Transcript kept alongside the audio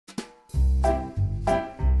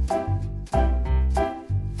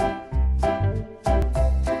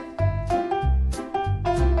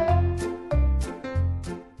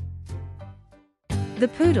The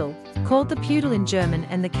Poodle, called the Poodle in German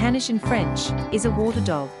and the Caniche in French, is a water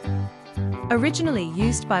dog. Originally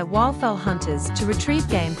used by wildfowl hunters to retrieve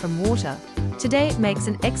game from water, today it makes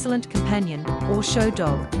an excellent companion or show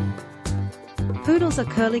dog. Poodles are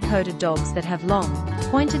curly-coated dogs that have long,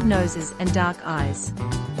 pointed noses and dark eyes.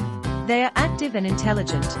 They are active and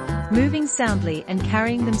intelligent, moving soundly and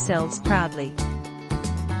carrying themselves proudly.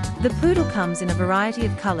 The Poodle comes in a variety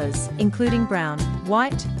of colors, including brown,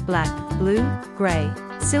 white, black, blue, gray,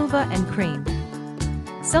 silver and cream.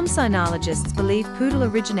 Some cynologists believe Poodle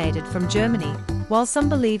originated from Germany, while some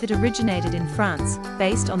believe it originated in France,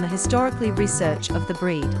 based on the historical research of the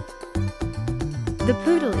breed. The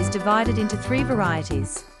Poodle is divided into three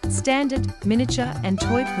varieties: Standard, Miniature and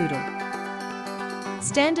Toy Poodle.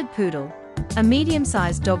 Standard Poodle, a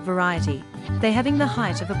medium-sized dog variety, they having the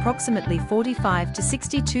height of approximately 45 to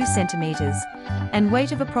 62 centimeters and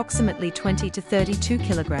weight of approximately 20 to 32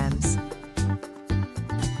 kilograms.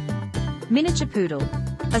 Miniature Poodle,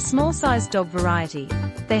 a small-sized dog variety,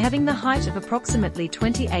 they having the height of approximately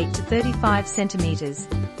 28 to 35 centimeters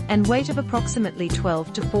and weight of approximately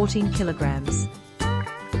 12 to 14 kilograms.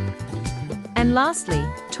 And lastly,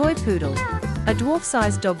 Toy Poodle, a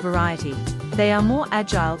dwarf-sized dog variety, they are more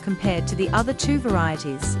agile compared to the other two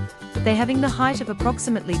varieties, they having the height of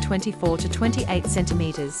approximately 24 to 28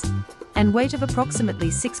 centimeters and weight of approximately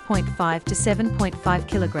 6.5 to 7.5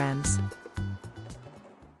 kilograms.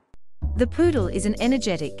 The Poodle is an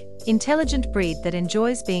energetic, intelligent breed that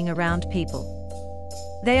enjoys being around people.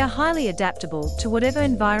 They are highly adaptable to whatever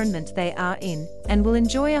environment they are in and will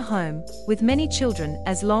enjoy a home with many children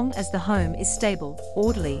as long as the home is stable,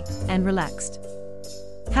 orderly, and relaxed.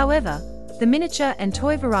 However, the miniature and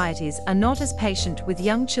toy varieties are not as patient with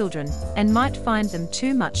young children and might find them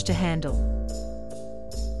too much to handle.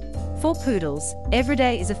 For poodles, every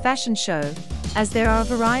day is a fashion show, as there are a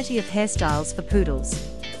variety of hairstyles for poodles.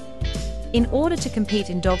 In order to compete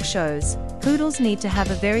in dog shows, poodles need to have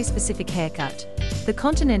a very specific haircut: the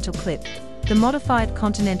continental clip, the modified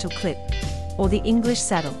continental clip, or the English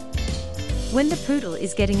saddle. When the poodle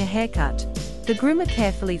is getting a haircut, the groomer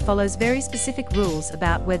carefully follows very specific rules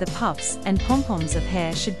about where the puffs and pom-poms of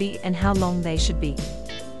hair should be and how long they should be.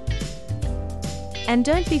 And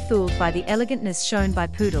don't be fooled by the elegantness shown by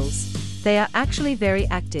poodles, they are actually very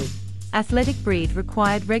active, athletic breed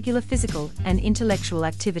required regular physical and intellectual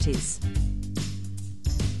activities.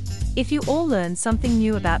 If you all learned something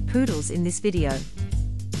new about poodles in this video,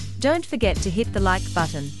 don't forget to hit the like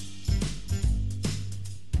button.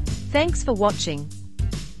 Thanks for watching.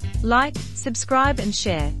 Like, subscribe and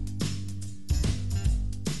share.